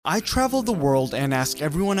I travel the world and ask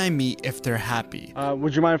everyone I meet if they're happy.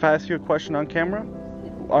 Would you mind if I ask you a question on camera?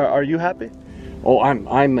 Are you happy? Oh,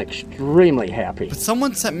 I'm extremely happy. But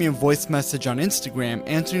someone sent me a voice message on Instagram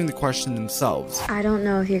answering the question themselves. I don't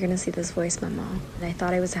know if you're gonna see this voice memo, and I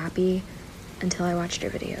thought I was happy until I watched your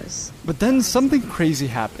videos. But then something crazy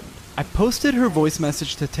happened. I posted her voice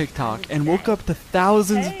message to TikTok and woke up to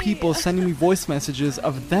thousands of people sending me voice messages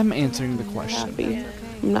of them answering the question. Happy.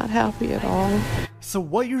 I'm not happy at all. So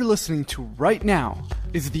what you're listening to right now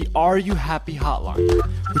is the Are You Happy Hotline,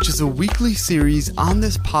 which is a weekly series on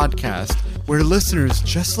this podcast where listeners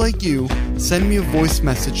just like you send me a voice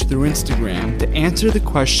message through Instagram to answer the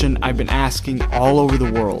question I've been asking all over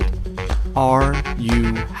the world. Are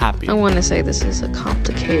you happy? I want to say this is a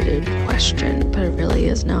complicated question, but it really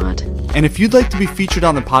is not. And if you'd like to be featured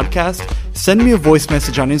on the podcast, send me a voice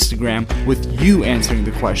message on Instagram with you answering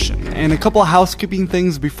the question. And a couple of housekeeping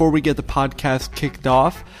things before we get the podcast kicked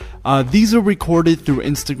off. These are recorded through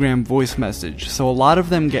Instagram voice message, so a lot of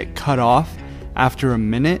them get cut off after a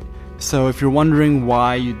minute. So if you're wondering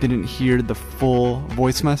why you didn't hear the full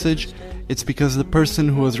voice message, it's because the person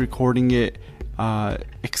who was recording it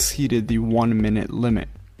exceeded the 1 minute limit.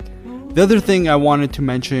 The other thing I wanted to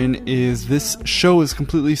mention is this show is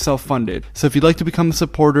completely self-funded. So if you'd like to become a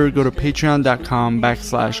supporter, go to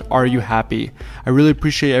patreon.com/areyouhappy. I really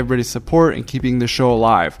appreciate everybody's support and keeping the show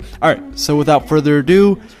alive. Alright, so without further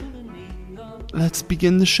ado, let's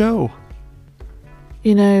begin the show.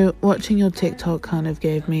 You know, watching your TikTok kind of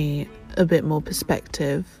gave me a bit more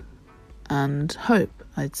perspective and hope,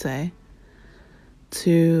 I'd say,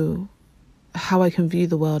 to how I can view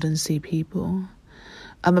the world and see people.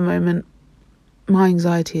 At the moment, my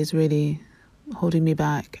anxiety is really holding me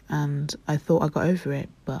back, and I thought I got over it,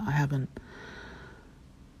 but I haven't.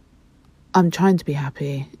 I'm trying to be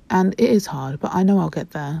happy, and it is hard, but I know I'll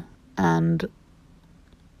get there. And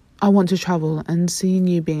I want to travel, and seeing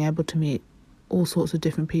you being able to meet all sorts of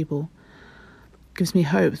different people gives me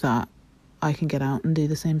hope that I can get out and do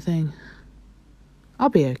the same thing. I'll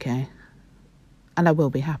be okay, and I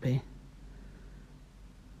will be happy.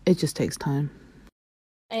 It just takes time.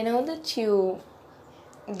 I know that you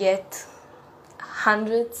get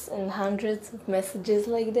hundreds and hundreds of messages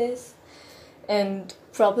like this, and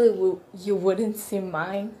probably you wouldn't see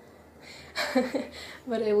mine,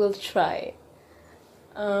 but I will try.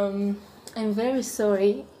 I'm very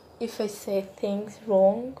sorry if I say things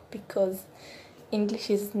wrong, because English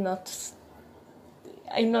is not...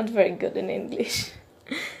 I'm not very good in English.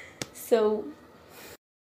 So,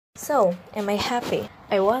 am I happy?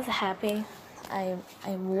 I was happy. I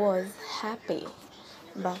was happy,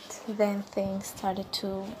 but then things started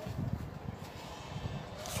to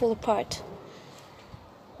fall apart.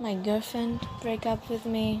 My girlfriend broke up with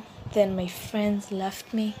me, then my friends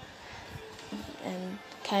left me and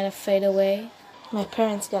kind of fade away. My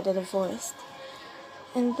parents got divorced,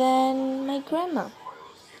 and then my grandma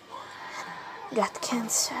got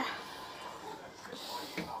cancer.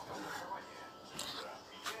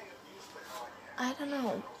 I don't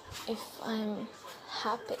know if I'm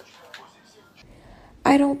happy.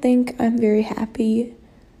 I don't think I'm very happy,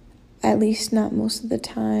 at least not most of the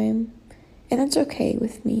time. And that's okay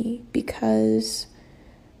with me, because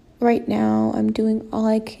right now I'm doing all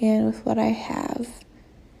I can with what I have.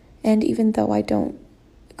 And even though I don't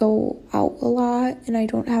go out a lot and I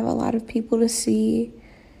don't have a lot of people to see,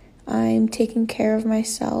 I'm taking care of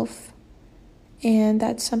myself. And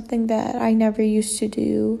that's something that I never used to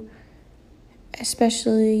do,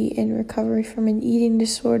 especially in recovery from an eating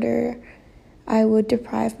disorder. I would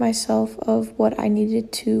deprive myself of what I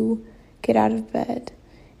needed to get out of bed.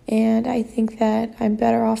 And I think that I'm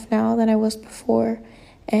better off now than I was before.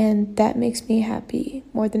 And that makes me happy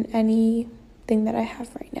more than anything that I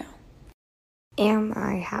have right now. Am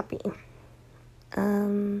I happy?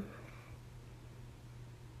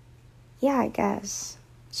 Yeah, I guess.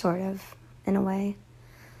 Sort of, in a way.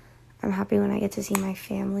 I'm happy when I get to see my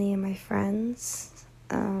family and my friends.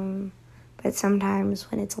 But sometimes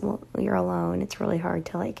when you're alone, it's really hard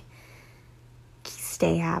to,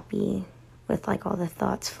 stay happy with, all the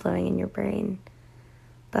thoughts flowing in your brain.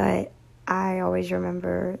 But I always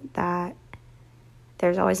remember that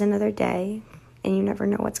there's always another day, and you never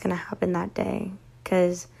know what's going to happen that day.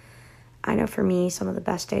 Because I know for me, some of the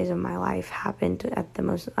best days of my life happened at the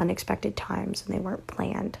most unexpected times, and they weren't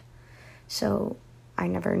planned. So I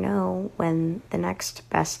never know when the next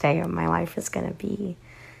best day of my life is going to be.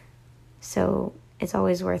 So it's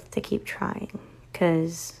always worth to keep trying,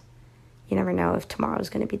 because you never know if tomorrow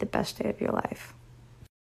is going to be the best day of your life.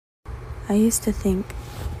 I used to think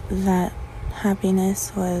that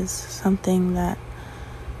happiness was something that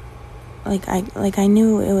I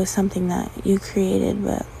knew it was something that you created,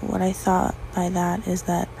 but what I thought by that is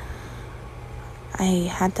that I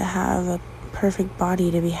had to have a perfect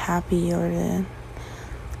body to be happy, or to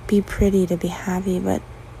be pretty to be happy, but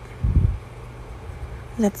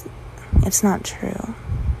it's not true.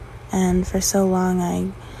 And for so long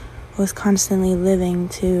I was constantly living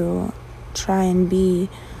to try and be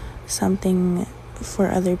something for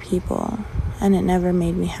other people, and it never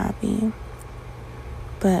made me happy.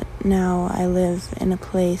 But now I live in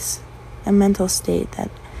a mental state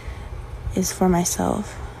that is for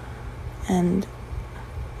myself, and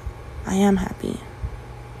I am happy.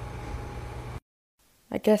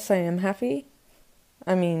 I guess I am happy.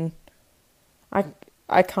 I mean,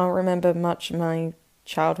 I can't remember much of my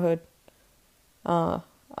childhood. I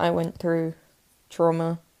went through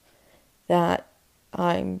trauma that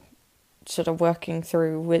I'm sort of working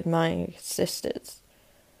through with my sisters.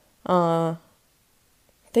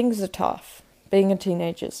 Things are tough. Being a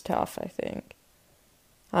teenager is tough, I think.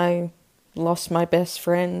 I lost my best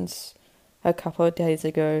friends a couple of days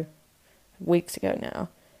ago, weeks ago now.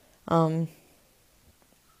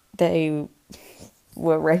 They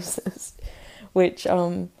were racist, which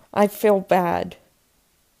I feel bad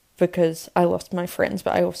because I lost my friends,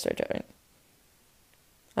 but I also don't.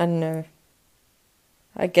 I don't know.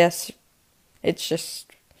 I guess it's just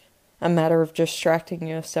a matter of distracting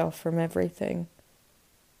yourself from everything.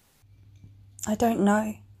 I don't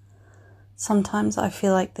know. Sometimes I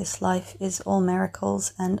feel like this life is all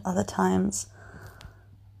miracles, and other times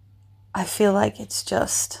I feel like it's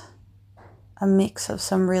just a mix of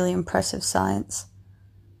some really impressive science.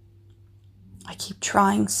 I keep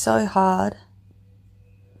trying so hard.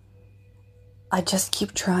 I just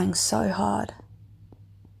keep trying so hard.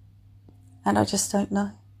 And I just don't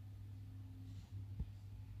know.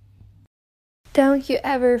 Don't you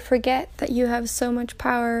ever forget that you have so much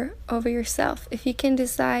power over yourself. If you can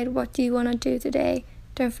decide what you want to do today,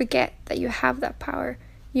 don't forget that you have that power.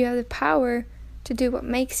 You have the power to do what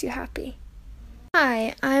makes you happy.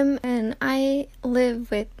 Hi, and I live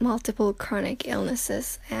with multiple chronic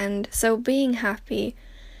illnesses, and so being happy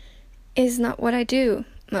is not what I do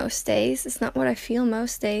most days. It's not what I feel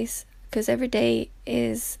most days, because every day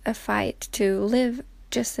is a fight to live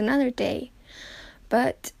just another day.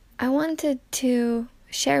 But I wanted to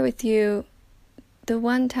share with you the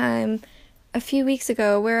one time a few weeks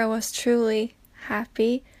ago where I was truly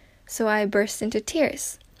happy, so I burst into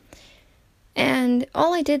tears. And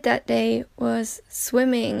all I did that day was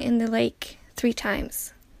swimming in the lake 3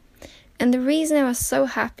 times. And the reason I was so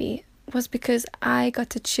happy was because I got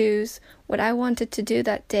to choose what I wanted to do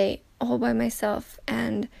that day all by myself,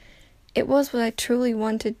 and it was what I truly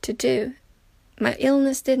wanted to do. My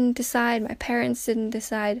illness didn't decide, my parents didn't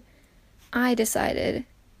decide, I decided,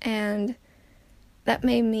 and that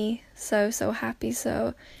made me so happy.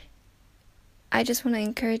 So I just want to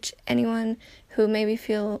encourage anyone who maybe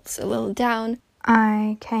feels a little down.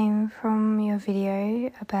 I came from your video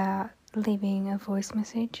about leaving a voice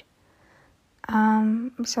message.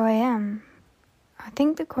 So I am. I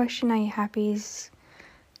think the question, are you happy, is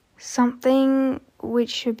something which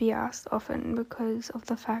should be asked often, because of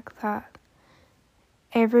the fact that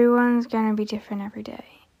everyone's going to be different every day.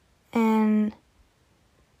 And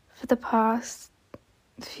for the past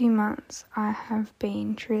few months, I have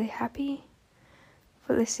been truly happy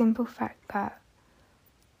for the simple fact that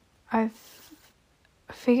I've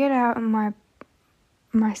figured out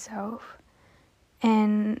myself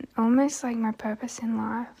and almost like my purpose in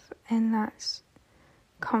life, and that's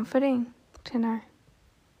comforting to know.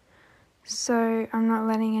 So I'm not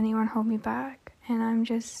letting anyone hold me back, and I'm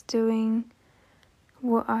just doing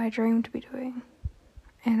what I dream to be doing.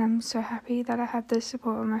 And I'm so happy that I have the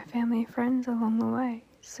support of my family and friends along the way.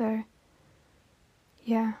 So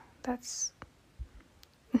yeah, that's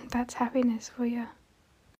happiness for you.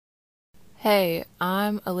 Hey,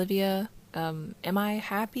 I'm Olivia. Am I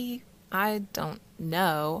happy? I don't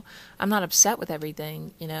know. I'm not upset with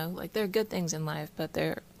everything, Like, there are good things in life, but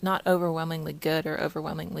they're not overwhelmingly good or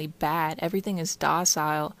overwhelmingly bad. Everything is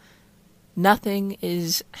docile. Nothing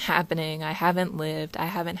is happening. I haven't lived. I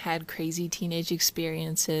haven't had crazy teenage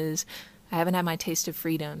experiences. I haven't had my taste of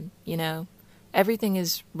freedom, Everything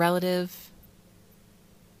is relative.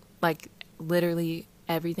 Like, literally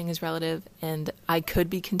everything is relative, and I could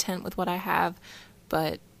be content with what I have,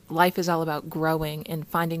 but life is all about growing and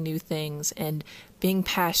finding new things and being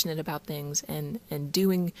passionate about things and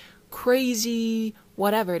doing crazy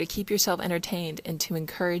whatever to keep yourself entertained and to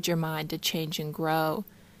encourage your mind to change and grow.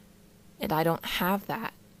 And I don't have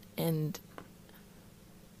that. And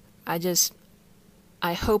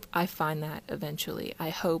I hope I find that eventually. I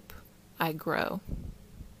hope I grow.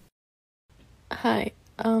 Hi,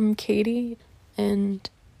 I'm Katie, and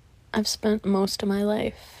I've spent most of my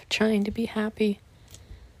life trying to be happy.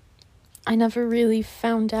 I never really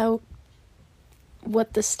found out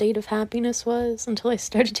what the state of happiness was until I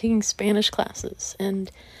started taking Spanish classes. And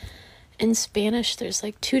in Spanish, there's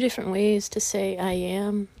like 2 different ways to say I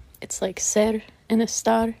am. It's like ser and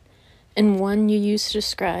estar. And one you use to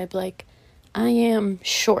describe like I am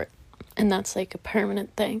short, and that's like a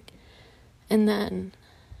permanent thing. And then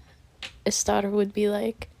estar would be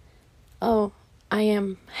like, oh, I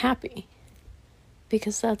am happy,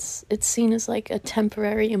 because it's seen as like a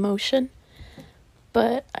temporary emotion.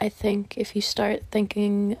 But I think if you start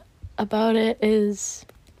thinking about it as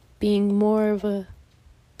being more of a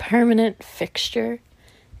permanent fixture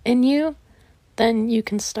in you, then you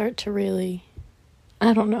can start to really,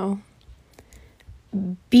 I don't know,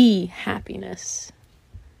 be happiness.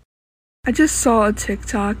 I just saw a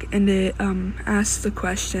TikTok and it asked the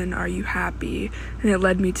question, are you happy? And it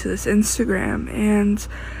led me to this Instagram, and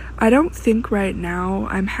I don't think right now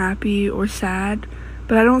I'm happy or sad,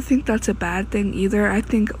 but I don't think that's a bad thing either. I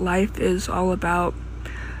think life is all about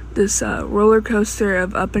this roller coaster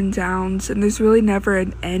of up and downs, and there's really never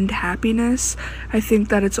an end happiness. I think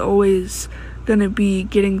that it's always gonna be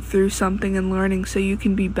getting through something and learning so you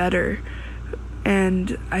can be better.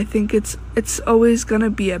 And I think it's always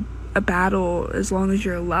gonna be a battle as long as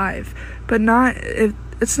you're alive, but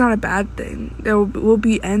it's not a bad thing. There will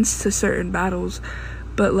be ends to certain battles,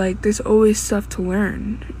 but like there's always stuff to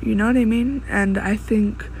learn, you know what I mean? And I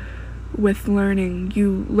think with learning,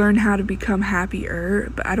 you learn how to become happier,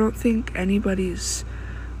 but I don't think anybody's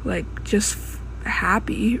like just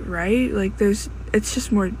happy, right? Like it's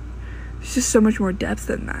just so much more depth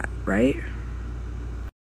than that, right?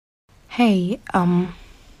 Hey,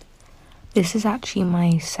 this is actually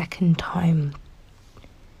my second time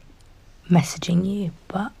messaging you,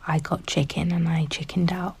 but I got chicken and I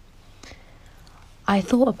chickened out. I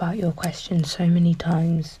thought about your question so many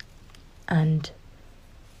times, and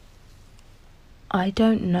I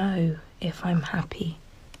don't know if I'm happy,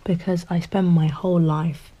 because I spend my whole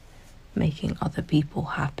life making other people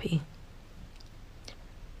happy.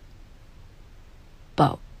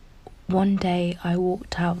 But one day I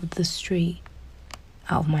walked out of the street,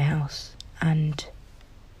 out of my house, and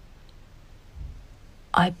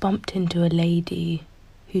I bumped into a lady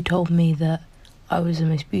who told me that I was the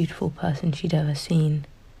most beautiful person she'd ever seen.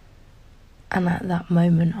 And at that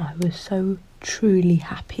moment I was so truly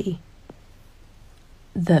happy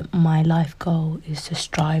that my life goal is to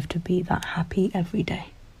strive to be that happy every day.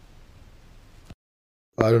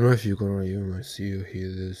 I don't know if you're gonna even see or hear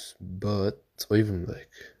this, but or even like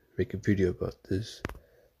make a video about this,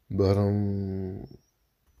 but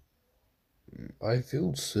I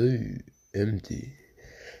feel so empty.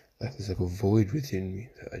 Like there's like a void within me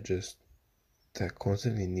that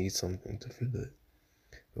constantly needs something to fill it.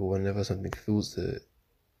 But whenever something fills it,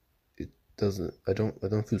 I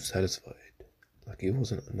don't feel satisfied. Like it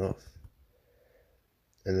wasn't enough.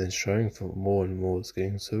 And then striving for more and more is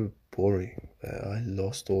getting so boring that I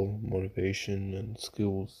lost all motivation and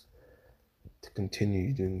skills to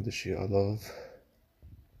continue doing the shit I love.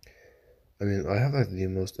 I mean, I have like the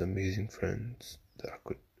most amazing friends that I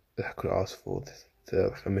could ask for. They're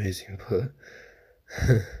like amazing, but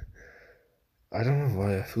I don't know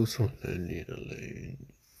why I feel so lonely and alone.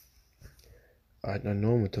 I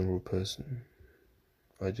know I'm a terrible person.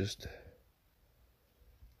 I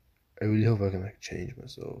really hope I can like change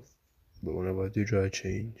myself, but whenever I do try to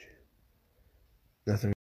change,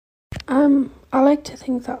 nothing. I like to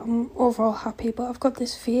think that I'm overall happy, but I've got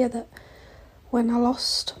this fear that when I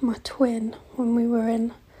lost my twin when we were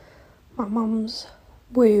in my mum's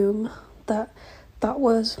womb, that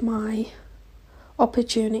was my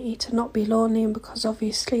opportunity to not be lonely, and because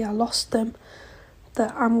obviously I lost them,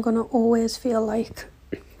 that I'm gonna always feel like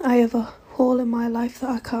I have a hole in my life that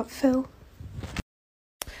I can't fill.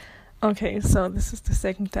 Okay, so this is the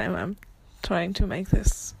second time I'm trying to make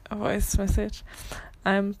this a voice message.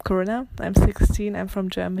 I'm Corona, I'm 16, I'm from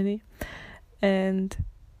Germany, and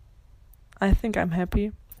I think I'm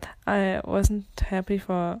happy. I wasn't happy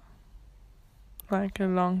for like a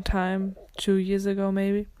long time, 2 years ago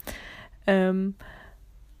maybe,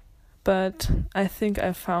 but I think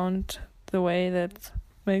I found the way that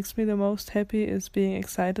makes me the most happy is being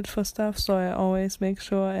excited for stuff, so I always make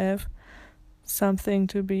sure I have something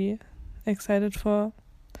to be excited for.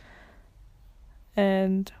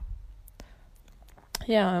 And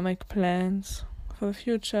yeah, I make plans for the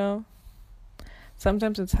future.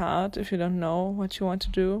 Sometimes it's hard if you don't know what you want to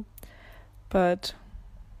do, but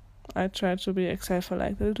I try to be excited for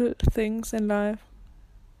like the little things in life.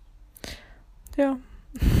 Yeah.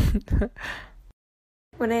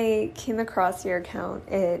 When I came across your account,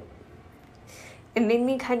 it made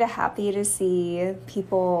me kind of happy to see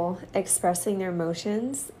people expressing their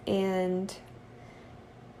emotions, and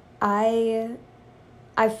I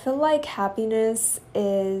feel like happiness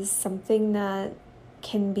is something that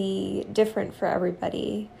can be different for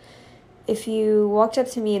everybody. If you walked up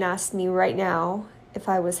to me and asked me right now if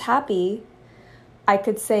I was happy, I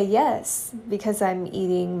could say yes because I'm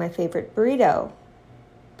eating my favorite burrito.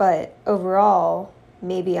 But overall,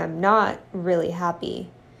 maybe I'm not really happy.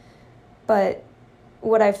 But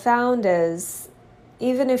what I found is,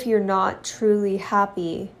 even if you're not truly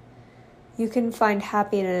happy, you can find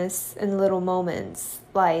happiness in little moments,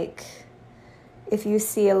 like if you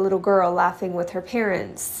see a little girl laughing with her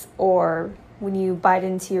parents, or when you bite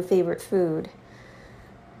into your favorite food.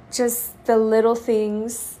 Just the little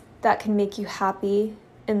things that can make you happy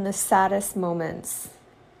in the saddest moments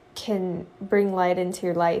can bring light into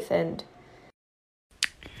your life. And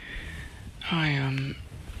Hi,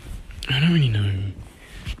 I don't really know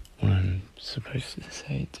what I'm supposed to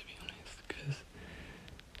say, to be honest, because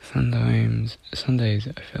some days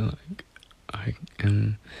I feel like I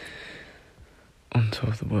am on top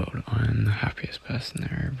of the world. I am the happiest person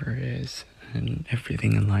there ever is, and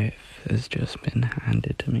everything in life has just been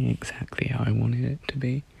handed to me exactly how I wanted it to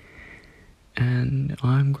be, and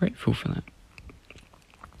I'm grateful for that.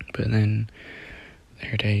 But then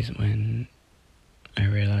there are days when I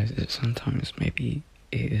realise that sometimes maybe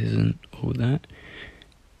it isn't all that,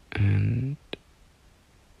 and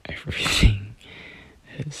everything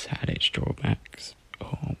has had its drawbacks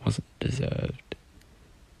or wasn't deserved,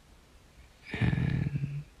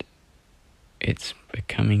 and it's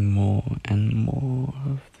becoming more and more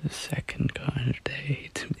of the second kind of day,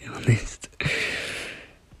 to be honest.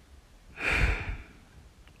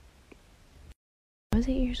 I was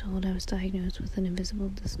 8 years old. I was diagnosed with an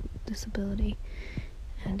invisible disability,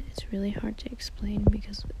 and it's really hard to explain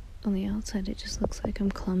because on the outside it just looks like I'm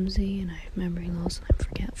clumsy and I have memory loss and I'm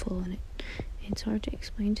forgetful, and it's hard to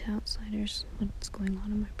explain to outsiders what's going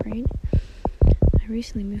on in my brain. I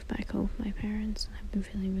recently moved back home with my parents, and I've been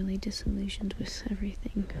feeling really disillusioned with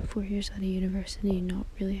everything. 4 years out of university, not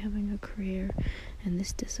really having a career, and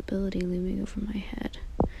this disability looming over my head.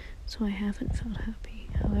 So I haven't felt happy.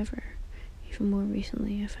 However, even more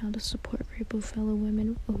recently, I found a support group of fellow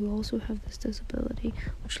women who also have this disability,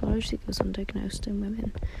 which largely goes undiagnosed in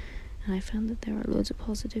women. And I found that there are loads of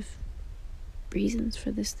positive reasons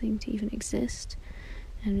for this thing to even exist.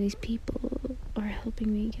 And these people are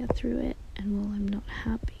helping me get through it. And while I'm not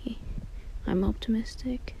happy, I'm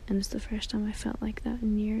optimistic. And it's the first time I felt like that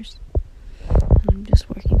in years. And I'm just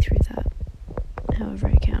working through that however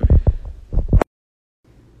I can.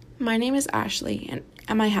 My name is Ashley, and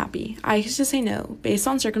am I happy? I used to say no. Based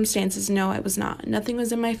on circumstances, no, I was not. Nothing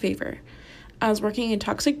was in my favor. I was working a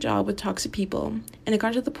toxic job with toxic people, and it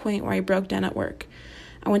got to the point where I broke down at work.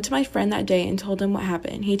 I went to my friend that day and told him what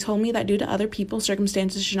happened. He told me that due to other people's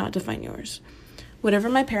circumstances should not define yours. Whatever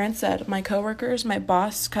my parents said, my coworkers, my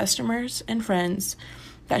boss, customers, and friends,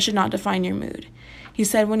 that should not define your mood. He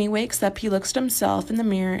said when he wakes up, he looks at himself in the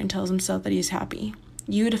mirror and tells himself that he's happy.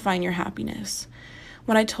 You define your happiness.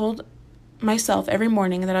 When I told myself every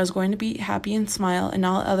morning that I was going to be happy and smile and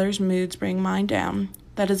all others' moods bring mine down,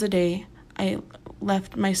 that is the day I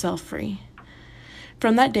left myself free.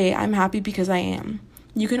 From that day, I'm happy because I am.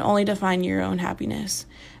 You can only define your own happiness.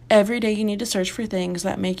 Every day you need to search for things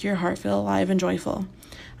that make your heart feel alive and joyful.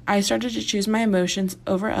 I started to choose my emotions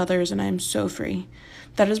over others, and I am so free.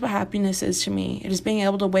 That is what happiness is to me. It is being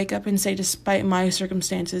able to wake up and say, despite my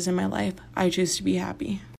circumstances in my life, I choose to be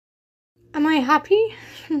happy. Am I happy?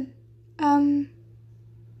 I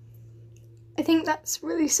think that's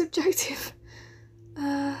really subjective.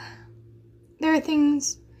 There are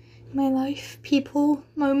things in my life, people,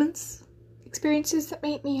 moments, experiences that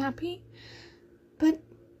make me happy. But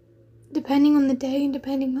depending on the day and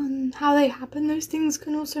depending on how they happen, those things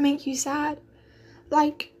can also make you sad.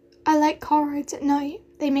 Like, I like car rides at night.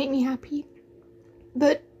 They make me happy.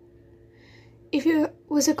 But if it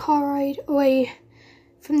was a car ride away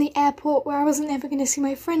from the airport where I wasn't ever going to see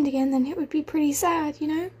my friend again, then it would be pretty sad, you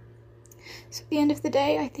know? So at the end of the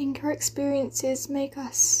day, I think our experiences make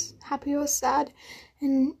us happy or sad,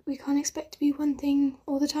 and we can't expect to be one thing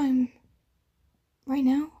all the time. Right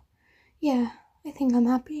now? Yeah, I think I'm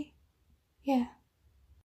happy. Yeah.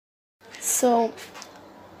 So,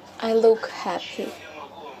 I look happy,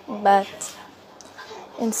 but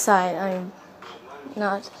inside I'm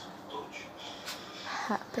not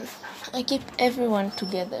happy. I keep everyone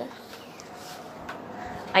together.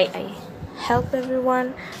 I help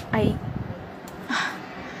everyone. I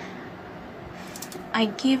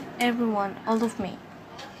give everyone all of me.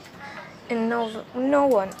 And no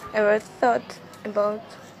one ever thought about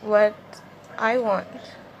what I want.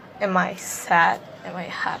 Am I sad? Am I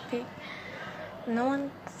happy? No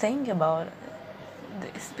one think about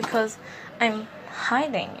this because I'm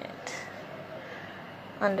hiding it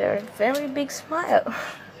under a very big smile.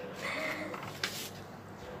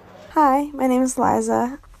 Hi, my name is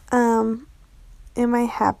Liza. Am I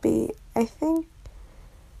happy? I think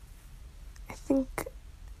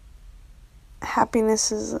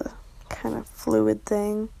happiness is a kind of fluid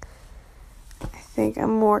thing. I think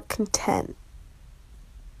I'm more content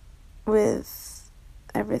with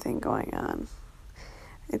everything going on.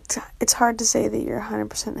 It's hard to say that you're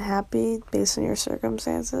 100% happy based on your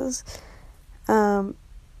circumstances. But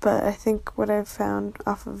I think what I've found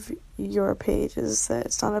off of your page is that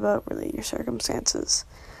it's not about really your circumstances.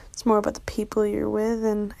 It's more about the people you're with,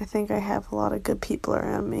 and I think I have a lot of good people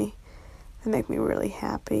around me that make me really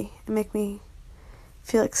happy and make me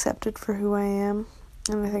feel accepted for who I am,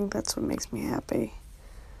 and I think that's what makes me happy.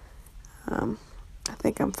 I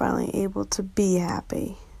think I'm finally able to be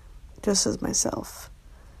happy just as myself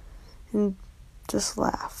and just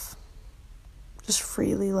laugh, just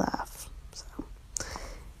freely laugh. So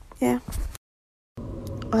yeah.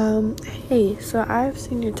 Hey, so I've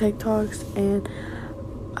seen your TikToks and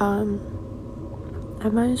I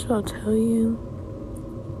might as well tell you.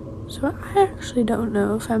 So I actually don't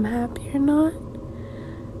know if I'm happy or not,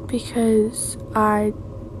 because I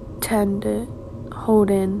tend to hold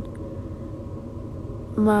in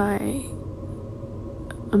my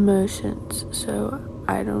emotions, so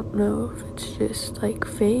I don't know if it's just like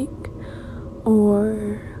fake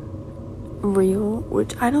or real,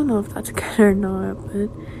 which I don't know if that's good or not, but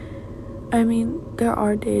I mean, there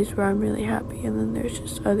are days where I'm really happy, and then there's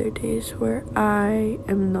just other days where I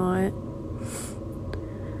am not,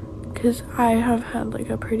 because I have had like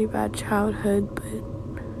a pretty bad childhood, but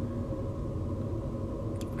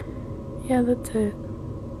yeah, that's it.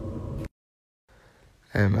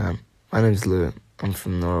 Hey man, my name's Lou. I'm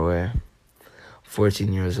from Norway,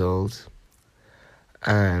 14 years old,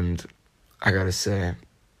 and I gotta say,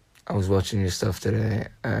 I was watching your stuff today,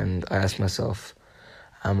 and I asked myself,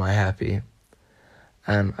 am I happy?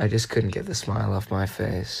 And I just couldn't get the smile off my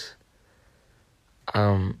face.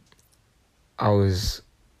 I'm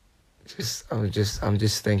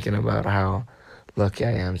just thinking about how lucky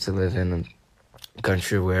I am to live in a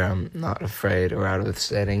country where I'm not afraid, or out of the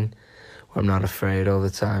setting where I'm not afraid all the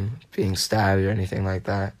time being stabbed or anything like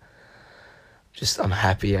that. I'm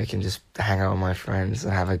happy I can just hang out with my friends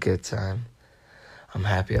and have a good time. I'm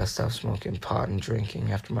happy I stopped smoking pot and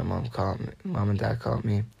drinking after my mom and dad caught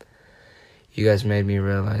me. You guys made me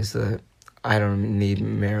realize that I don't need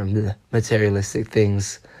materialistic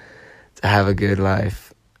things to have a good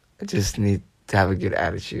life. I just need to have a good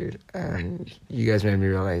attitude, and you guys made me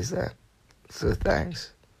realize that. So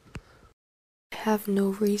thanks. I have no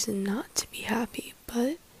reason not to be happy,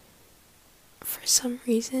 but for some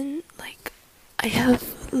reason, like, I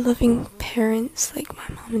have loving parents, like my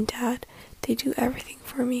mom and dad. They do everything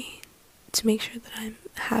for me to make sure that I'm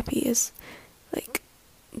happy as, like,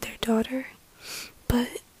 their daughter.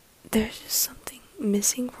 But there's just something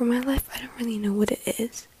missing from my life. I don't really know what it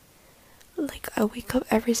is. Like, I wake up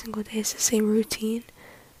every single day, it's the same routine.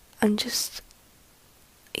 I'm just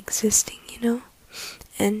existing, you know?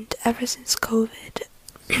 And ever since COVID,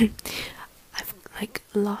 I've, like,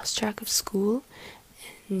 lost track of school,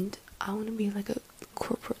 and I want to be, like, a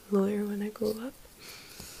corporate lawyer when I grow up.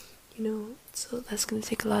 You know, so that's gonna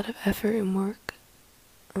take a lot of effort and work.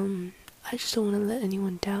 I just don't want to let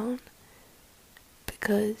anyone down,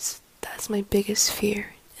 because that's my biggest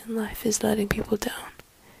fear in life, is letting people down.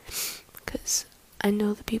 Because I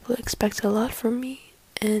know that people expect a lot from me,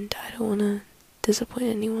 and I don't want to disappoint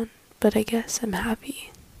anyone, but I guess I'm happy.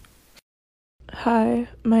 Hi,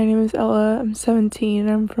 my name is Ella. I'm 17.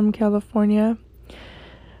 I'm from California.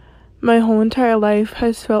 My whole entire life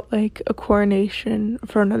has felt like a coronation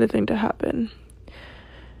for another thing to happen.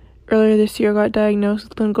 Earlier this year, I got diagnosed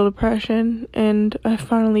with clinical depression, and I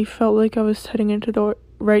finally felt like I was heading into the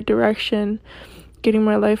right direction, getting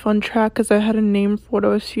my life on track because I had a name for what I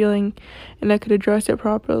was feeling and I could address it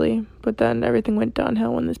properly. But then everything went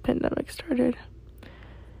downhill when this pandemic started.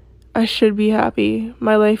 I should be happy.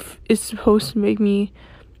 My life is supposed to make me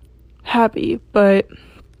happy, but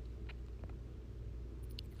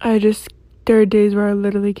there are days where I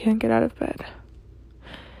literally can't get out of bed.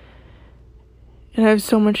 And I have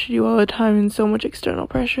so much to do all the time and so much external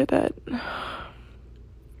pressure that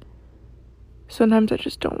sometimes I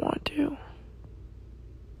just don't want to.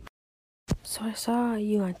 So I saw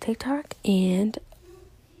you on TikTok and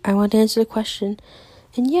I wanted to answer the question.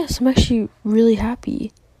 And yes, I'm actually really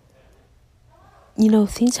happy.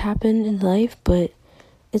 things happen in life, but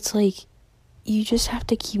it's like you just have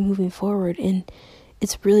to keep moving forward, and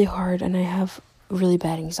it's really hard, and I have really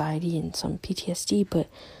bad anxiety and some PTSD, but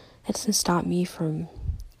that doesn't stop me from,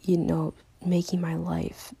 making my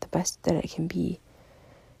life the best that it can be.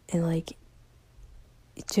 And like,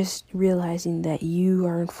 just realizing that you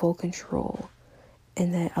are in full control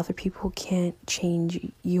and that other people can't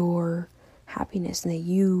change your happiness, and that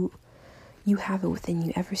you have it within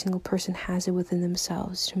you. Every single person has it within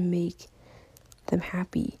themselves to make them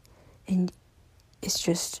happy. And it's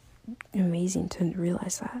just amazing to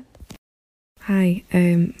realize that. Hi,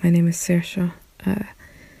 my name is Saoirse. I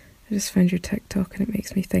just found your TikTok and it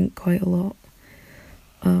makes me think quite a lot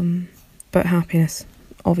about happiness,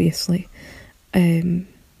 obviously.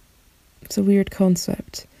 It's a weird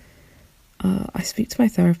concept. I speak to my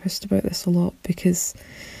therapist about this a lot because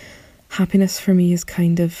happiness for me is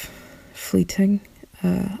kind of fleeting.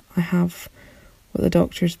 I have what the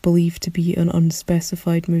doctors believe to be an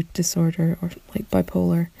unspecified mood disorder, or like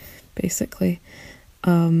bipolar, basically.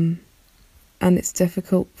 And it's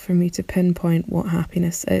difficult for me to pinpoint what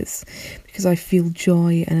happiness is, because I feel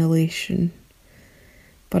joy and elation,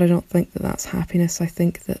 but I don't think that that's happiness. I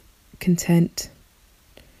think that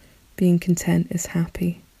being content is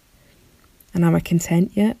happy. And am I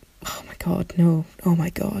content yet? Oh my god, no. Oh my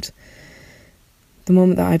god. The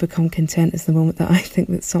moment that I become content is the moment that I think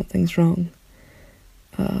that something's wrong.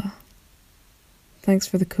 Thanks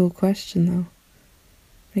for the cool question, though.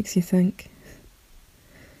 Makes you think.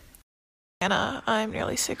 Anna, I'm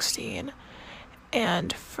nearly 16,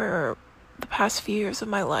 and for the past few years of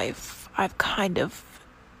my life, I've kind of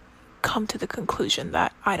come to the conclusion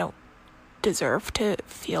that I don't deserve to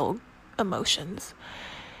feel emotions,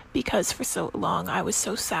 because for so long I was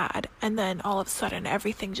so sad, and then all of a sudden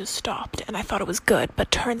everything just stopped, and I thought it was good, but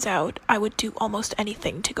turns out I would do almost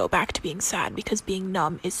anything to go back to being sad, because being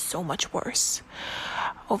numb is so much worse.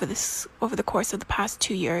 Over the course of the past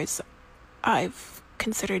 2 years, I've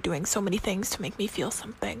considered doing so many things to make me feel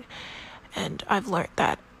something, and I've learned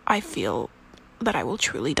that I feel that I will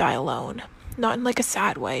truly die alone. Not in like a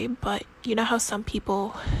sad way, but you know how some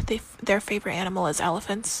people, their favorite animal is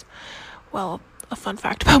elephants? Well, a fun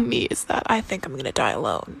fact about me is that I think I'm gonna die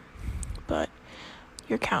alone. But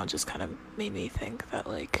your count just kind of made me think that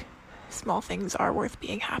like small things are worth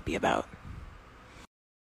being happy about.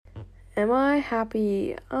 Am I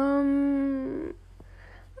happy?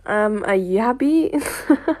 Are you happy?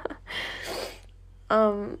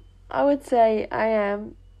 I would say I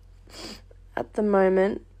am at the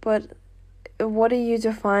moment, but what are you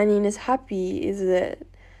defining as happy? Is it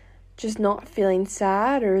just not feeling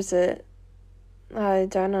sad, or is it... I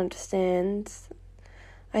don't understand.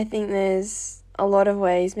 I think there's a lot of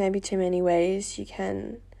ways, maybe too many ways, you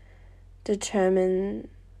can determine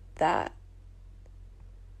that.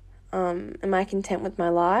 Am I content with my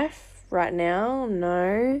life right now?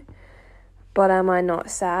 No. But am I not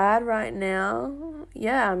sad right now?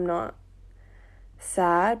 Yeah, I'm not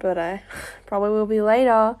sad, but I probably will be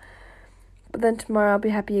later. But then tomorrow I'll be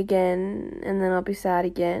happy again, and then I'll be sad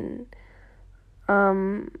again.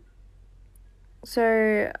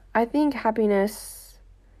 So I think happiness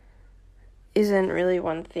isn't really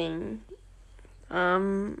one thing.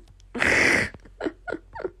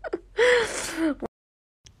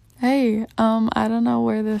 Hey, I don't know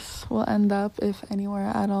where this will end up, if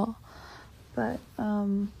anywhere at all, but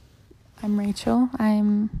I'm Rachel.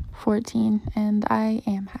 I'm 14 and I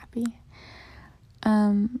am happy.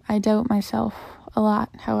 I doubt myself a lot,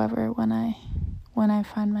 however, when I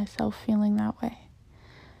find myself feeling that way.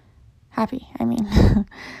 Happy, I mean.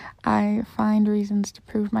 I find reasons to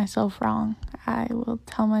prove myself wrong. I will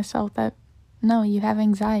tell myself that, no, you have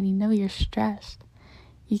anxiety, no, you're stressed.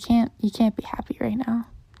 You can't be happy right now.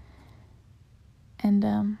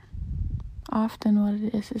 And often what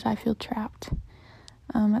it is I feel trapped.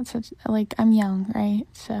 I'm young, right?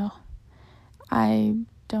 So I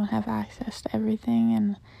don't have access to everything,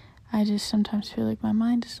 and I just sometimes feel like my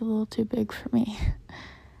mind is a little too big for me.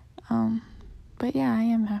 But yeah, I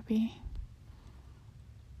am happy.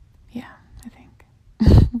 Yeah, I think.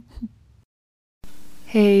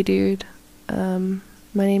 Hey dude, my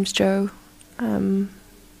name's Joe. I'm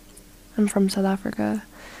from South Africa.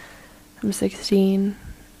 I'm 16,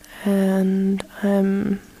 and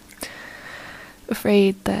I'm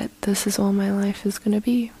afraid that this is all my life is gonna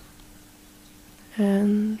be,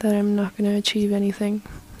 and that I'm not gonna achieve anything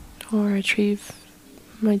or achieve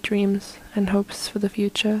my dreams and hopes for the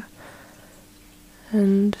future,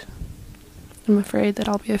 and I'm afraid that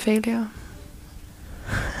I'll be a failure,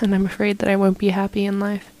 and I'm afraid that I won't be happy in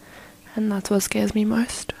life, and that's what scares me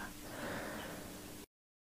most.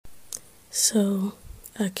 So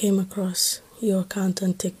I came across your account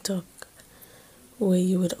on TikTok where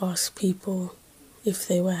you would ask people if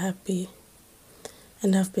they were happy,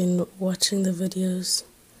 and I've been watching the videos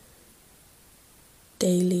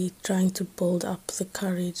daily, trying to build up the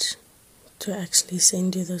courage to actually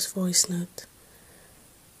send you this voice note.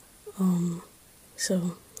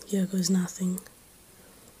 So here goes nothing.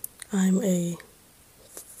 I'm a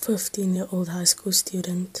 15-year-old high school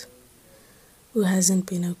student who hasn't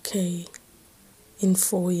been okay in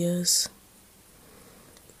 4 years.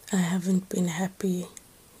 I haven't been happy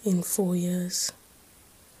in 4 years.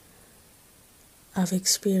 I've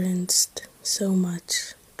experienced so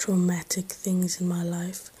much traumatic things in my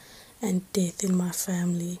life and death in my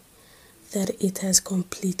family that it has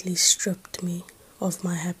completely stripped me of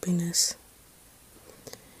my happiness.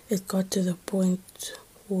 It got to the point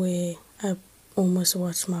where I almost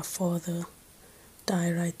watched my father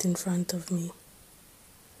die right in front of me.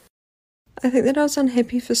 I think that I was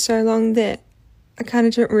unhappy for so long that I kind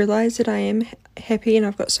of didn't realise that I am happy, and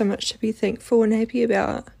I've got so much to be thankful and happy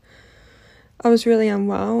about. I was really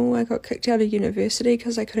unwell. I got kicked out of university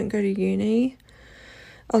because I couldn't go to uni.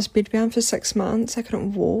 I was bedbound for 6 months. I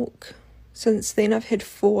couldn't walk. Since then, I've had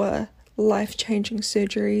 4 life-changing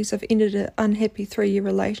surgeries. I've ended an unhappy 3-year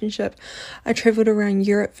relationship. I travelled around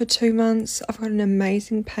Europe for 2 months. I've got an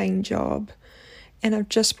amazing paying job. And I've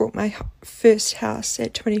just bought my first house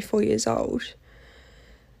at 24 years old.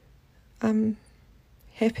 I'm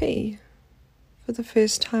happy for the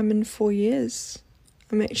first time in 4 years.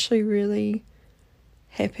 I'm actually really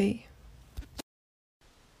happy.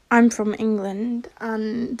 I'm from England,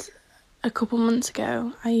 and a couple months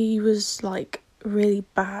ago I was like really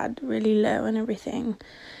bad, really low and everything,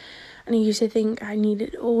 and I used to think I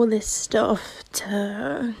needed all this stuff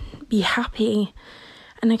to be happy,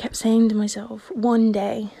 and I kept saying to myself, one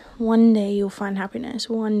day you'll find happiness,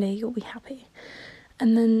 one day you'll be happy.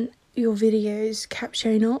 And then your videos kept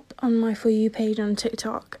showing up on my For You page on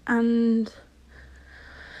TikTok, and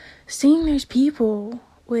seeing those people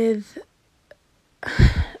with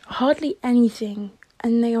hardly anything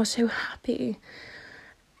and they are so happy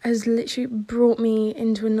has literally brought me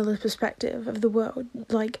into another perspective of the world.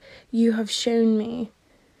 Like, you have shown me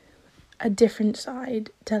a different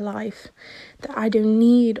side to life, that I don't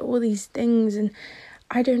need all these things, and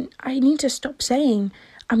I need to stop saying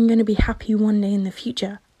I'm going to be happy one day in the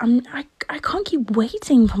future. I can't keep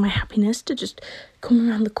waiting for my happiness to just come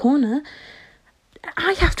around the corner.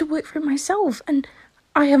 I have to work for it myself, and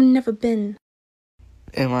I have never been.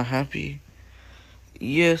 Am I happy?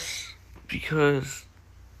 Yes, because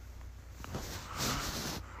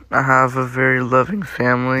I have a very loving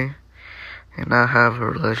family, and I have a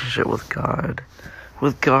relationship with God.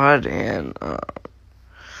 And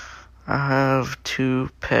I have 2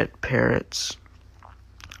 pet parrots,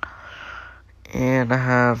 and I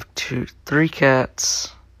have 3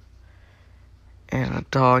 cats, and a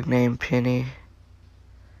dog named Penny.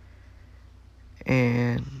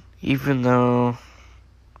 And even though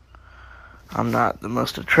I'm not the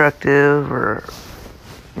most attractive or,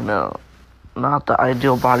 not the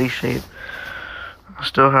ideal body shape, I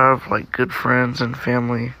still have, good friends and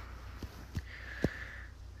family.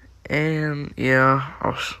 And, I'm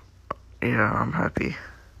happy.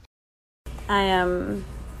 I am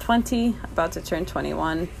 20, about to turn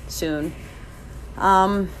 21 soon.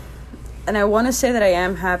 And I want to say that I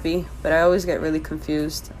am happy, but I always get really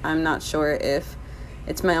confused. I'm not sure if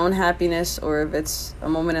it's my own happiness or if it's a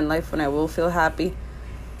moment in life when I will feel happy.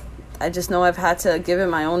 I just know I've had to give it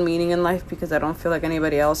my own meaning in life because I don't feel like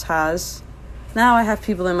anybody else has. Now I have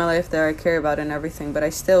people in my life that I care about and everything, but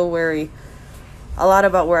I still worry a lot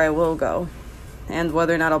about where I will go and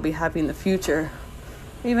whether or not I'll be happy in the future.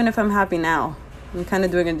 Even if I'm happy now. I'm kind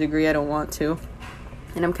of doing a degree I don't want to,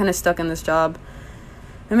 and I'm kind of stuck in this job.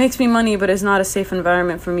 It makes me money, but it's not a safe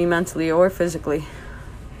environment for me mentally or physically.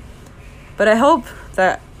 But I hope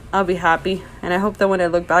that I'll be happy, and I hope that when I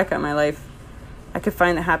look back at my life, I could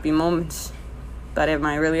find the happy moments. But am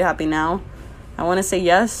I really happy now? I want to say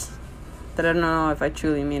yes, but I don't know if I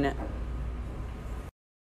truly mean it.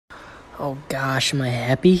 Oh gosh, am I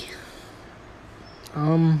happy?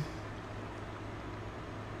 I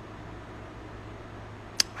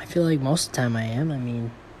feel like most of the time I am. I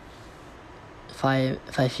mean, if I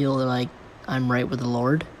feel like I'm right with the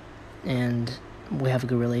Lord and we have a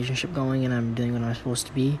good relationship going and I'm doing what I'm supposed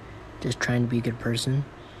to be, just trying to be a good person,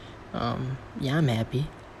 I'm happy.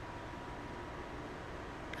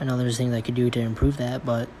 I know there's things I could do to improve that,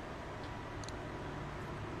 but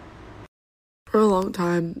for a long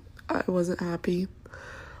time, I wasn't happy.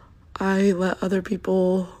 I let other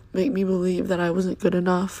people make me believe that I wasn't good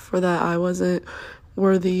enough or that I wasn't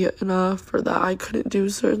worthy enough or that I couldn't do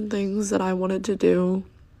certain things that I wanted to do.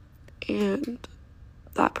 And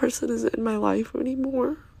that person isn't in my life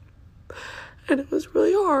anymore. And it was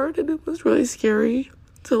really hard and it was really scary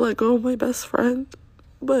to let go of my best friend.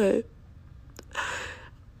 But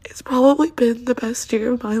it's probably been the best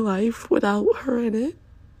year of my life without her in it.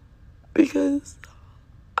 Because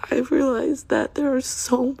I've realized that there are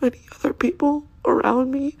so many other people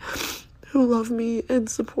around me who love me and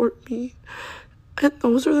support me. And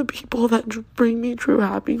those are the people that bring me true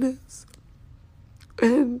happiness.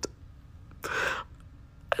 And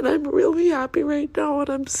I'm really happy right now, and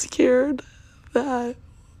I'm scared that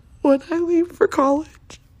when I leave for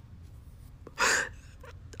college,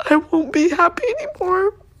 I won't be happy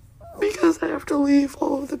anymore because I have to leave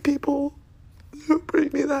all of the people who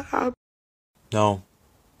bring me that happiness. No,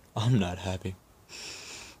 I'm not happy.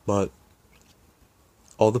 But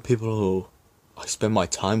all the people who I spend my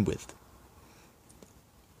time with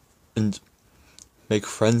and make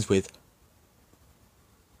friends with,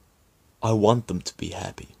 I want them to be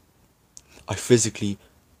happy. I physically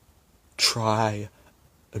try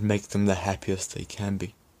and make them the happiest they can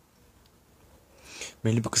be.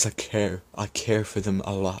 Mainly because I care. I care for them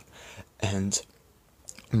a lot. And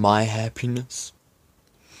my happiness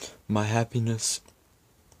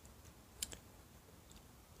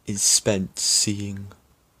is spent seeing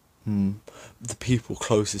the people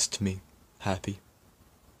closest to me happy.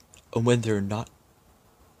 And when they're not,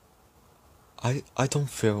 I don't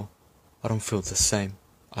feel the same.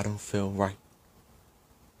 I don't feel right.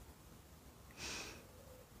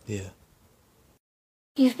 Yeah.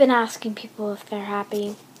 You've been asking people if they're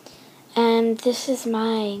happy, and this is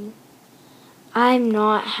mine. I'm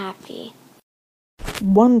not happy.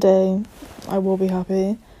 One day I will be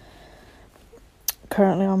happy.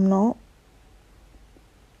 Currently I'm not.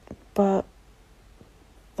 But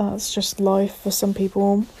that's just life for some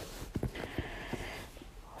people.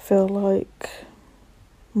 I feel like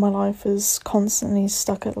my life is constantly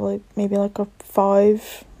stuck at maybe a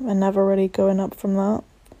 5 and never really going up from that.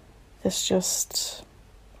 It's just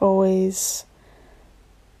always,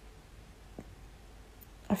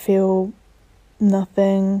 I feel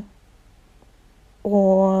nothing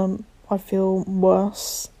or I feel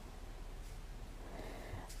worse.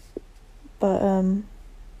 But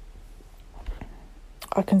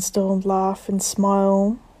I can still laugh and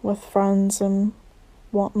smile with friends and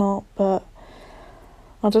whatnot, but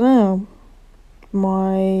I don't know,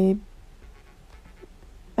 my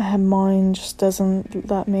mind just doesn't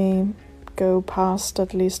let me go past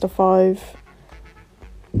at least a 5,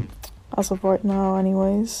 as of right now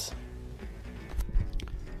anyways.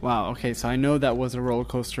 Wow, okay, so I know that was a roller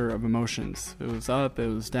coaster of emotions. It was up, it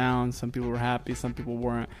was down, some people were happy, some people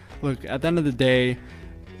weren't. Look, at the end of the day,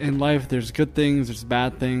 in life there's good things, there's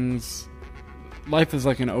bad things. Life is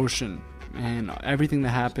like an ocean, and everything that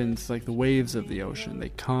happens, like the waves of the ocean, they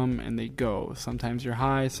come and they go. Sometimes you're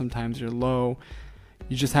high, sometimes you're low.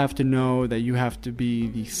 You just have to know that you have to be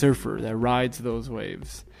the surfer that rides those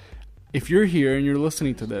waves. If you're here and you're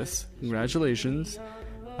listening to this, congratulations.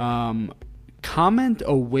 Comment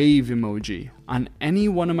a wave emoji on any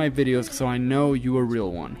one of my videos so I know you a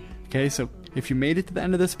real one. Okay, so if you made it to the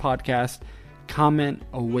end of this podcast, comment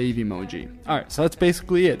a wave emoji. Alright, so that's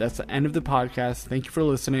basically it. That's the end of the podcast. Thank you for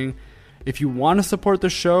listening. If you want to support the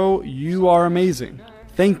show, you are amazing.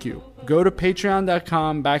 Thank you. Go to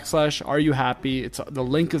patreon.com/areyouhappy. The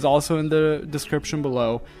link is also in the description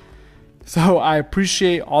below. So I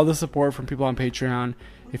appreciate all the support from people on Patreon.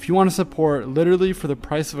 If you want to support literally for the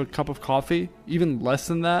price of a cup of coffee, even less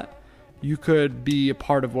than that, you could be a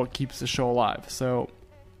part of what keeps the show alive. So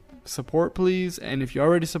support, please. And if you're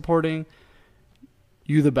already supporting,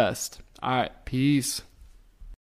 you the best. All right, peace.